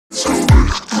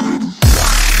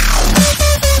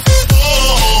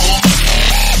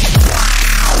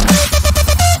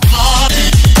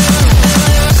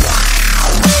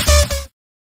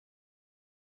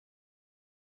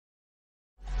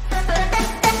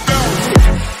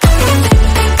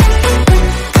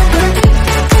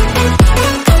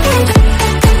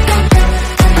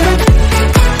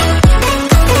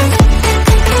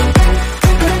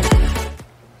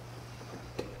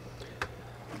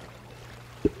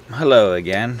Hello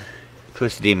again,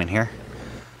 Twisted Demon here.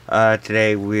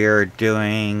 Today we're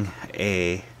doing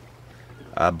a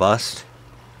bust.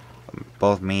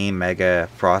 Both me, Mega,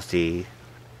 Frosty,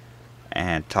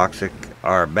 and Toxic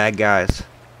are bad guys.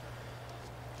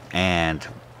 And,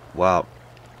 well,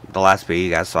 the last video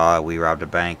you guys saw, we robbed a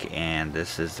bank, and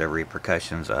this is the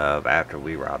repercussions of after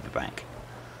we robbed the bank.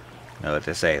 You know what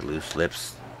they say, loose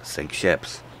lips sink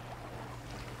ships.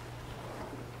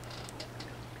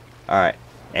 Alright.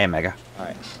 Hey, Mega.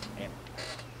 Alright.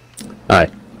 Hi.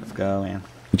 Let's go, man.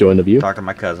 Join the view. Talk to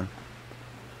my cousin.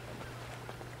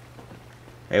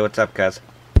 Hey, what's up, cuz?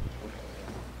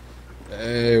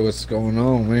 Hey, what's going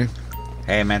on, man?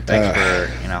 Hey, man, thanks for,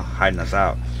 hiding us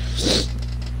out.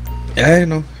 Yeah,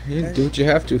 you do what you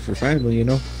have to for family,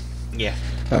 Yeah.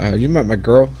 You met my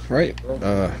girl, right?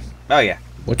 Oh, yeah.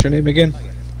 What's her name again?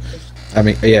 I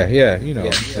mean, yeah,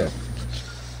 Yeah.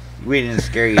 We didn't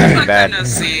scare you too bad.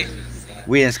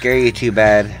 We didn't scare you too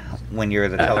bad when you were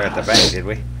the teller at the bank, did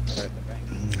we?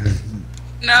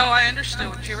 No, I understood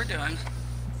what you were doing.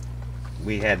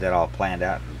 We had that all planned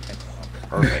out.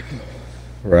 Perfect.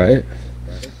 Right.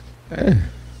 Eh,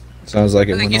 sounds like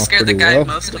it I think went you off scared the pretty guy well.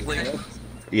 mostly.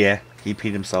 Yeah, he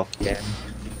peed himself. Yeah.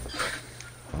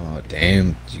 Oh,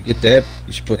 damn. Did you get that?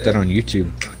 You should put that on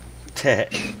YouTube.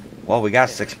 Well, we got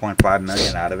 6.5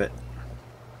 million out of it.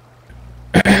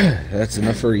 That's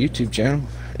enough for a YouTube channel.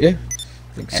 Yeah.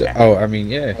 I think so. Oh, I mean,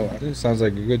 yeah. It sounds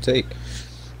like a good take.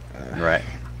 Right.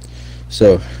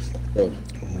 So, what's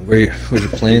your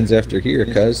plans after here,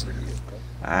 cuz?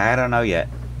 I don't know yet.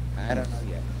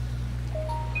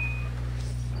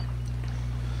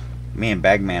 Me and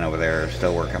Bagman over there are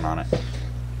still working on it.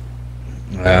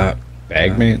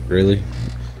 Bagman? Really?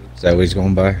 Is that what he's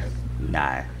going by?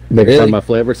 Nah. Make Really? fun of my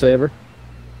flavor saver.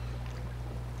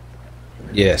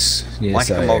 Yes. Why don't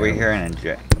you come I over am. here and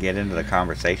get into the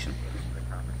conversation?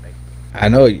 I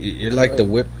know, you're like the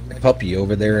whipped puppy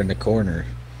over there in the corner.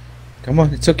 Come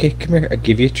on, it's okay. Come here. I'll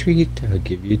give you a treat. I'll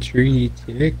give you a treat.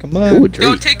 Yeah, come on. Ooh, a treat.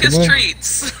 Don't take Come his on.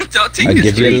 treats. Don't take I'll his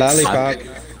give you a treats.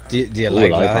 lollipop. Do you Ooh,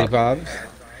 like lollipop. lollipops?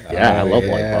 Yeah, I love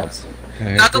yeah. lollipops.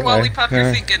 Not the lollipop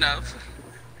you're thinking of.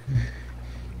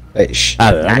 Hey, shh.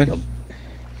 I like woman. them.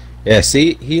 Yeah,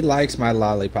 see, he likes my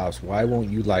lollipops. Why won't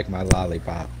you like my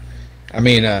lollipop? I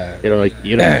mean, You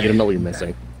don't know what you're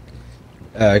missing.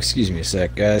 excuse me a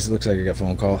sec, guys. Looks like I got a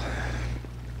phone call.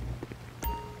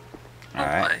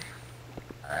 Alright.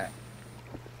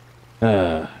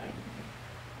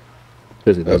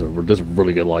 Those are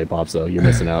really good lollipops, though. You're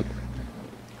missing out.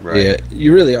 Right. Yeah,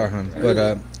 you really are, hon.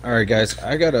 But, alright, guys.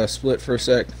 I got to split for a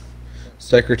sec.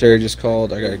 Secretary just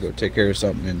called. I got to go take care of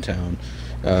something in town.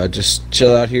 Just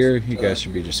chill out here. You guys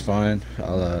should be just fine.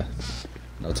 I'll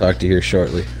talk to you here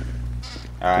shortly.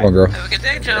 Come on, Alright. girl. Have a good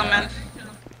day, gentlemen.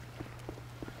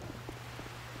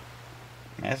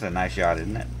 That's a nice shot,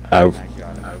 isn't it?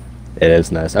 It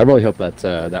is nice. I really hope that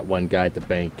that one guy at the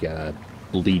bank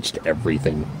bleached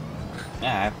everything.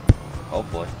 Yeah,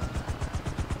 hopefully.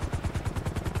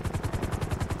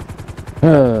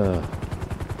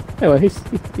 Anyway, he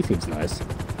seems nice.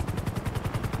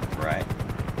 Right.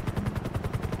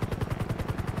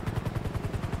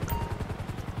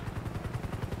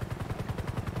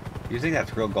 You think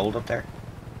that's real gold up there?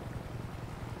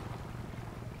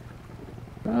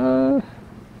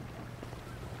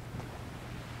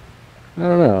 I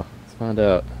don't know. Let's find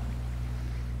out.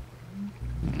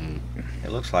 It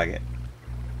looks like it.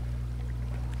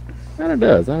 Kind of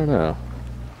does. I don't know.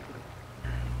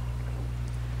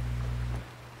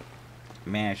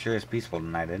 Man, it sure is peaceful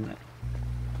tonight, isn't it?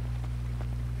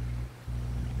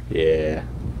 Yeah.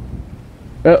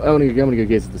 Oh, I'm gonna go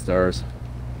gaze at the stars.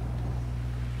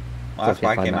 Well, that's Still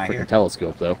why I can't came find out that here. freaking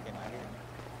telescope, though.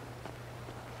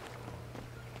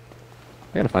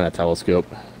 I gotta find that telescope.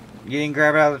 You didn't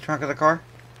grab it out of the trunk of the car?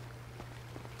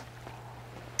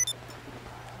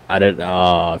 I didn't.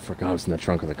 Oh, I forgot it was in the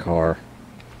trunk of the car.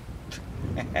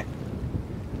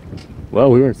 Well,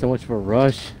 we were in so much of a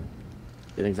rush.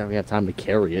 Didn't exactly have time to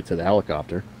carry it to the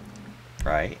helicopter.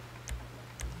 Right.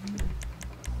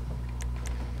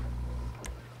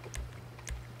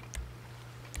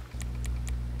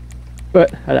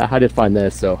 But I did find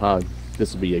this, so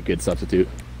this will be a good substitute.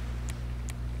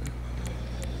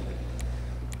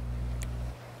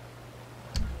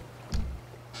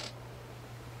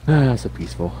 Ah, so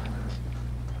peaceful.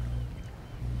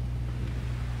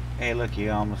 Hey, look,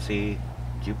 you almost see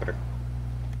Jupiter.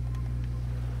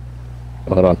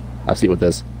 Hold on, I'll see what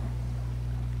this.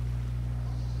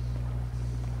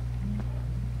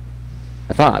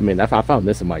 I found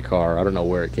this in my car. I don't know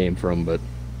where it came from, but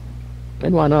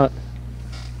and why not?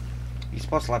 You're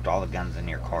supposed to left all the guns in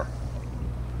your car.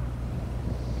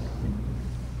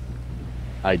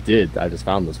 I did. I just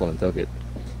found this one and took it.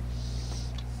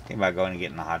 Think about going and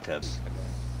getting the hot tub.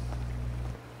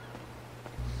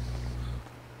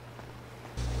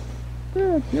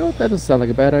 Yeah, you know what? That doesn't sound like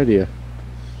a bad idea.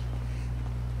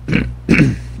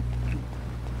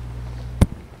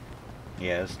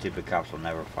 Yeah, those stupid cops will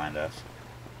never find us.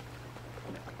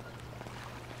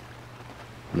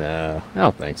 No, I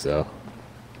don't think so.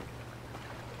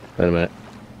 Wait a minute.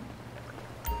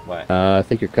 What? I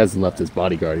think your cousin left his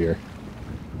bodyguard here.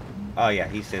 Oh yeah,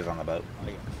 he stays on the boat.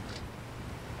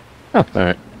 Oh,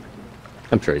 alright.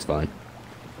 I'm sure he's fine.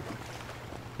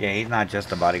 Yeah, he's not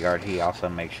just a bodyguard. He also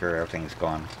makes sure everything's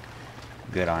going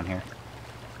good on here.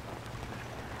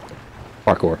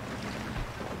 Parkour.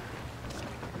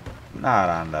 Not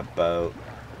on the boat.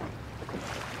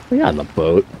 We're not on the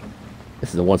boat.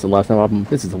 This is a once in a lifetime.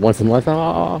 This is a once in a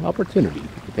lifetime opportunity.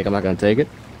 You think I'm not going to take it?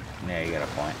 Yeah, you got a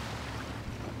point.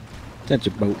 Such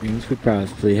a boat news. We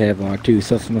probably have our 2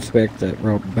 suspects that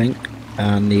robbed the bank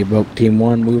and the boat team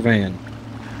 1 move in.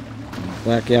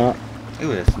 Black yacht.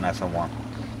 Ooh, it's nice and warm.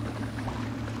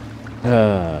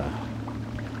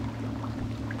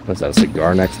 What's that, a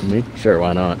cigar next to me? Sure,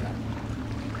 why not?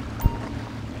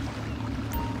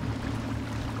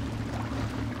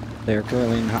 They're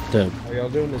currently in the hot tub. How y'all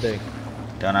doing today?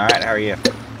 Doing alright, how are you?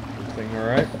 Everything all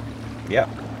right? Yep.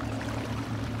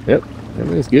 Yep,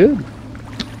 everything's good.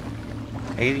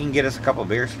 Hey, you can get us a couple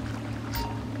beers.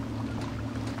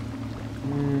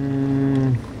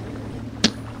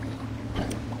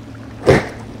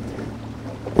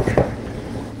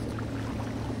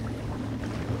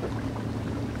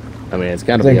 I mean, it's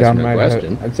kind of a yes or no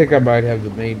question. I think I might have the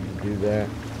maid to do that.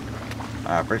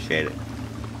 I appreciate it.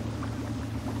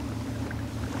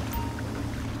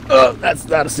 Oh, that's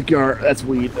not a cigar. That's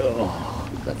weed. Oh,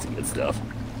 that's good stuff.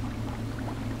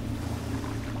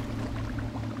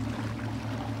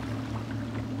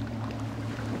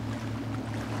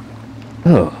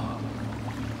 Oh.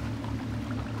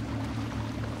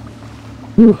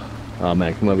 Whew. Oh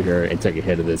man, come over here and take a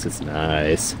hit of this. It's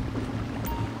nice.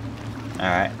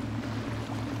 Alright.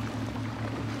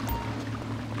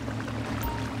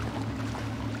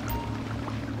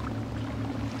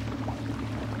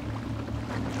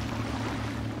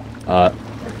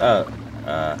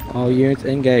 All units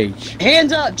engage.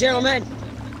 Hands up, gentlemen!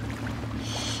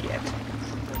 Shit.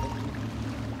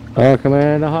 Oh, come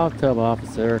in, the hot tub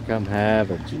officer. Come have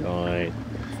a joint.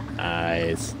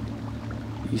 Nice.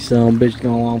 You son of a bitch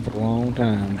going on for a long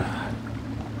time.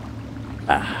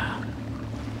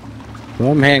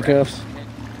 Well, I'm handcuffs.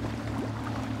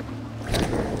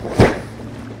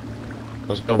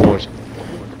 Let's go, boys.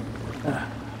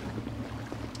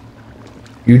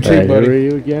 You too, Hey, who are buddy.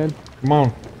 you again? Come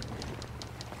on.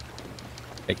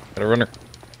 Hey, got a runner.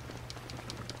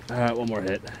 Alright, one more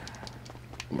hit.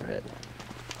 One more hit.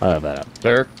 I'll have that up.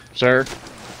 Sir, sir.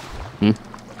 Hmm?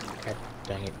 God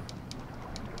dang it.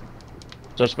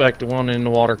 Suspect the one in the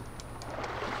water.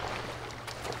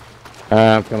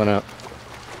 I'm coming up.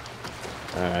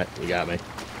 Alright, you got me.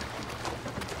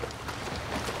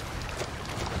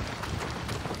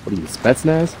 What are you,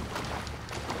 Spetsnaz?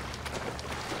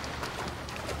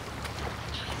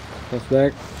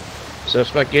 Suspect.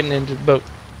 Suspect getting into the boat.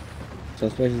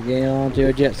 Suspect is getting onto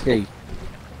a jet ski.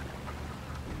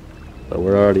 But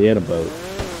we're already in a boat.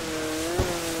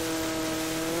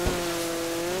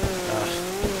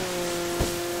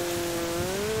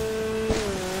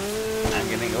 I'm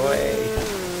getting away.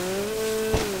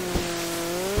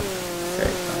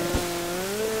 Okay,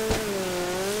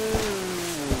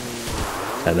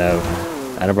 fine. I know.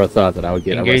 I never thought that I would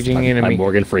get Engaging arrested by enemy.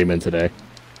 Morgan Freeman today.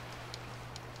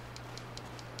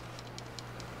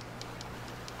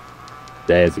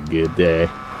 Today is a good day.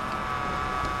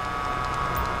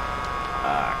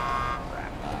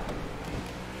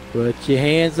 Put your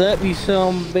hands up, you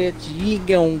son of a bitch. You ain't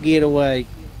gonna get away.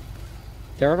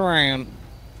 Turn around.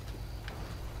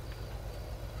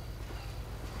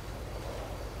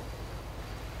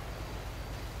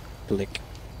 Click.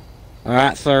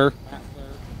 Alright, sir.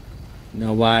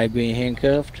 Know why you're being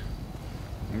handcuffed?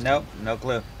 Nope, no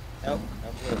clue. Nope,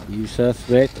 no clue. You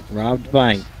suspect robbed the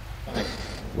bank.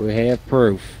 We have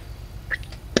proof.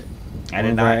 I One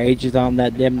did of our not. agents on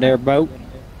that damn there boat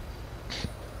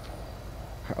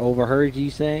overheard you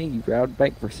saying you robbed the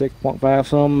bank for 6.5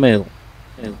 some mil.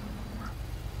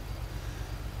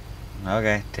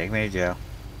 Okay, take me to jail.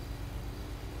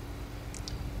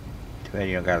 Too bad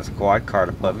you don't got a squad car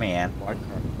to put me in.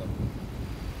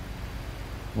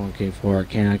 1K4,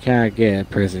 can I get a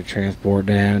prisoner transport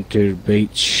down to the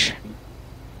beach?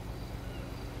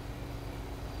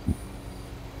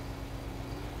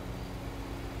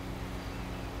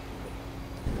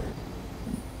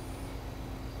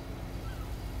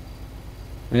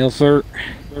 Well, sir.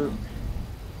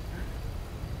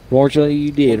 Fortunately,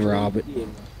 you did rob it.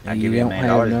 I'll You give you $1 don't million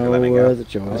have if you no let me go. other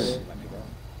choice.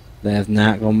 That's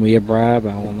not going to be a bribe.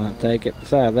 I will not take it.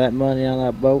 Besides, that money on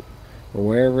that boat, or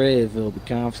wherever it is, it'll be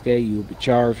confiscated. You'll be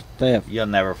charged with theft. You'll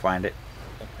never find it.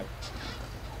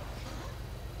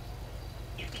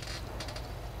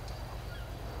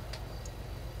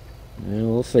 Yeah,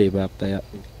 we'll see about that.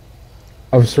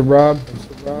 Officer Rob,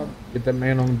 get that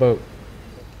man on the boat.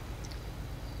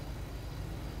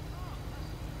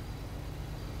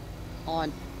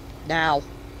 On. Now.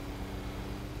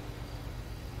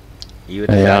 You would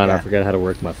Hang decide on, I that. forgot how to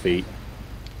work my feet.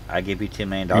 I give you $2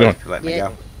 million Yeah. if you let me Get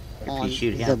go. If on you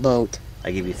shoot the him, boat.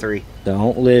 I give you 3.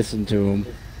 Don't listen to him.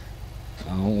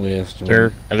 Don't listen to Sir,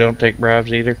 him. I don't take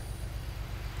bribes either.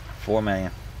 $4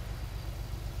 million.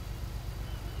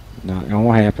 Not going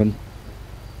to happen.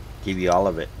 Give you all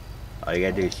of it. All you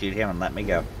gotta do is shoot him and let me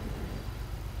go.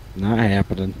 Not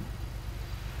happening.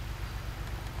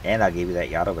 And I'll give you that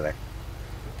yacht over there.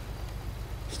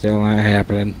 Still not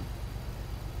happening.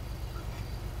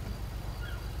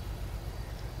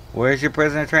 Where's your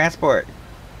prisoner transport?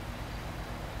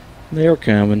 They're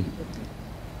coming.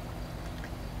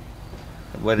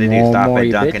 What did you stop at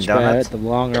you Dunkin' bitch about Donuts? it, the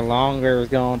longer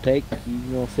it's gonna take. You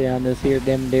gonna see on this here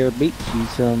them there beach, you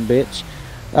some bitch.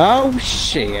 Oh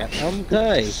shit.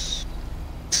 Okay.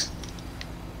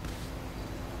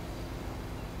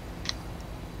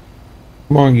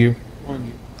 Come on, you.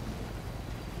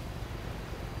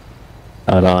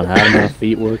 Hold on, how do my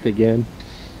feet work again?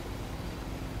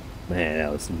 Man,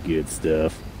 that was some good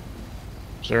stuff.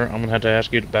 Sir, I'm gonna have to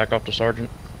ask you to back off the sergeant.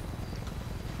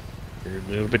 You're a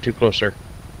little bit too close, sir.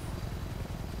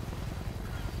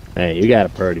 Hey, you got a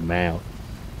pretty mouth.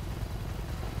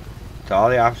 To all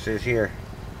the officers here,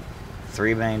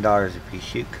 $3 million if you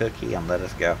shoot Cookie and let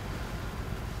us go.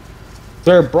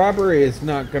 Sir, robbery is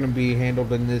not going to be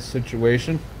handled in this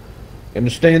situation. You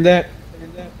understand that?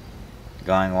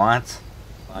 Going once.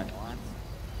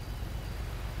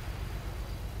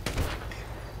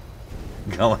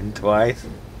 Going twice.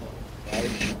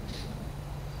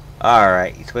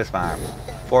 Alright, you twist my arm.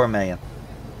 $4 million.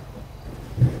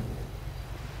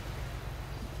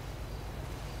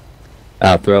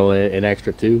 I'll throw in an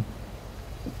extra 2.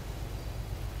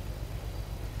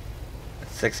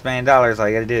 $6 million. All you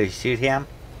gotta do is shoot him.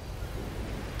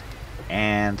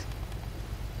 And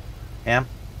him.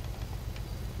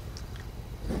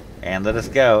 And let us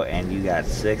go. And you got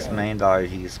 $6 million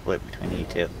you can split between you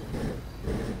two.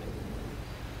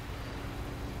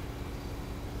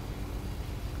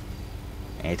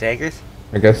 Any takers?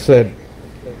 Like I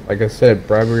said,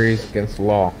 bribery is against the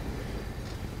law.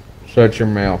 Shut your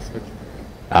mouth.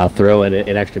 I'll throw in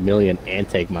an extra 1 million and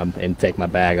take my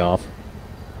bag off.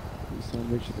 You some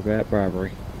bitch is about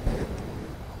bribery.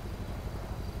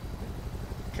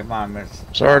 Come on, Miss.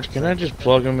 Sarge, can I just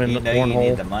plug him in You the know you need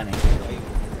cornhole? the money.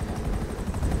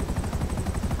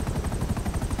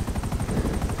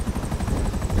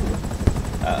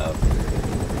 Uh-oh.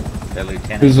 The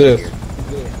lieutenant. Who's this?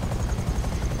 Here.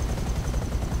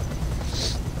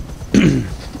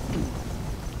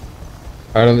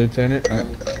 Alright, Lieutenant.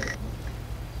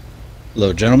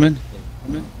 Hello, gentlemen.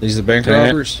 These are the bank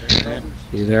Lieutenant. robbers.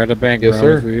 These are the bank Yes,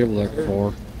 robbers sir. we're looking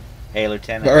for. Hey,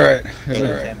 Lieutenant. All right. Hey, All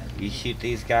right. Lieutenant. You shoot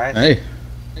these guys, Hey,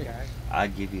 I'll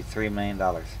give you $3 million.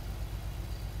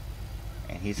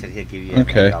 And he said he'll give you $1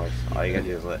 Okay. million. All you gotta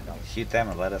do is shoot them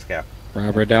and let us go.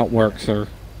 Robbery don't work, sir.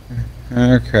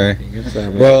 okay. You can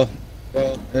stop it. Well,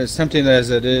 as tempting as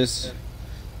it is,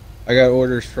 I got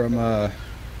orders from the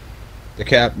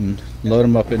captain. Load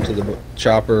them up into the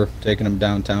chopper, taking them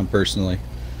downtown personally.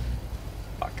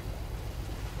 Fuck.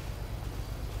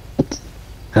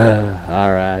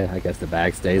 Alright, I guess the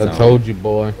bag stays I on. told you,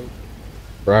 boy.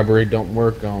 Bribery don't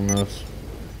work on us.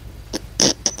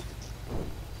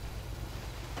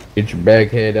 Get your bag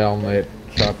head on that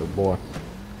chopper, boy.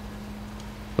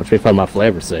 What's me find my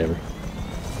flavor saver?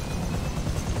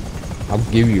 I'll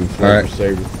give you a flavor Alright.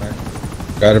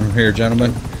 saver. Got him here,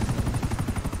 gentlemen.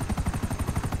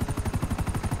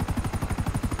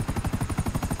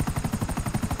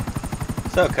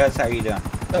 So, Cuz, how you doing?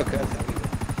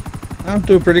 I'm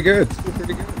doing pretty good.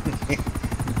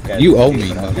 Good. You owe me,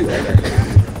 motherfucker.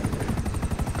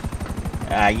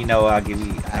 You know,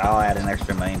 I'll add an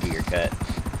extra $1 million to your cut.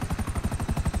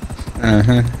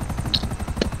 Uh-huh.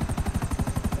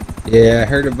 Yeah, I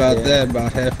heard about that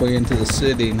about halfway into the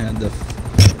city and had to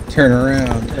turn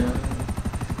around.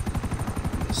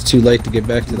 It's too late to get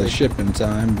back to the ship in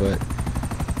time, but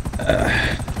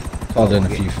called in a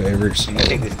few favors. Can you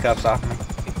take these cuffs off me?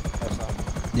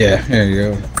 Yeah, there you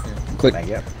go. Click. Thank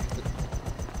you.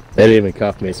 They didn't even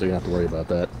cuff me, so you don't have to worry about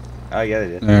that. Oh, yeah, they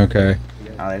did. Okay.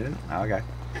 Oh, they didn't? Oh, okay.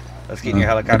 Let's get in your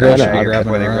I'll helicopter grab and it, show I'll you grab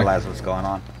before it, they alright. realize what's going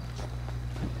on.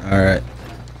 Alright.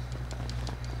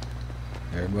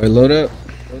 Everybody load up.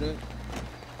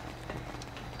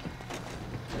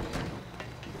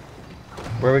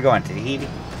 Where are we going? Tahiti?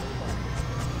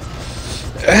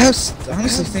 I was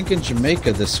honestly thinking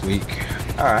Jamaica this week.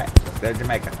 Alright, let's go to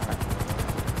Jamaica.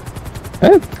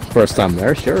 Hey, first time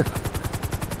there, sure.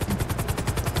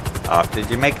 Off to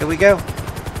Jamaica we go.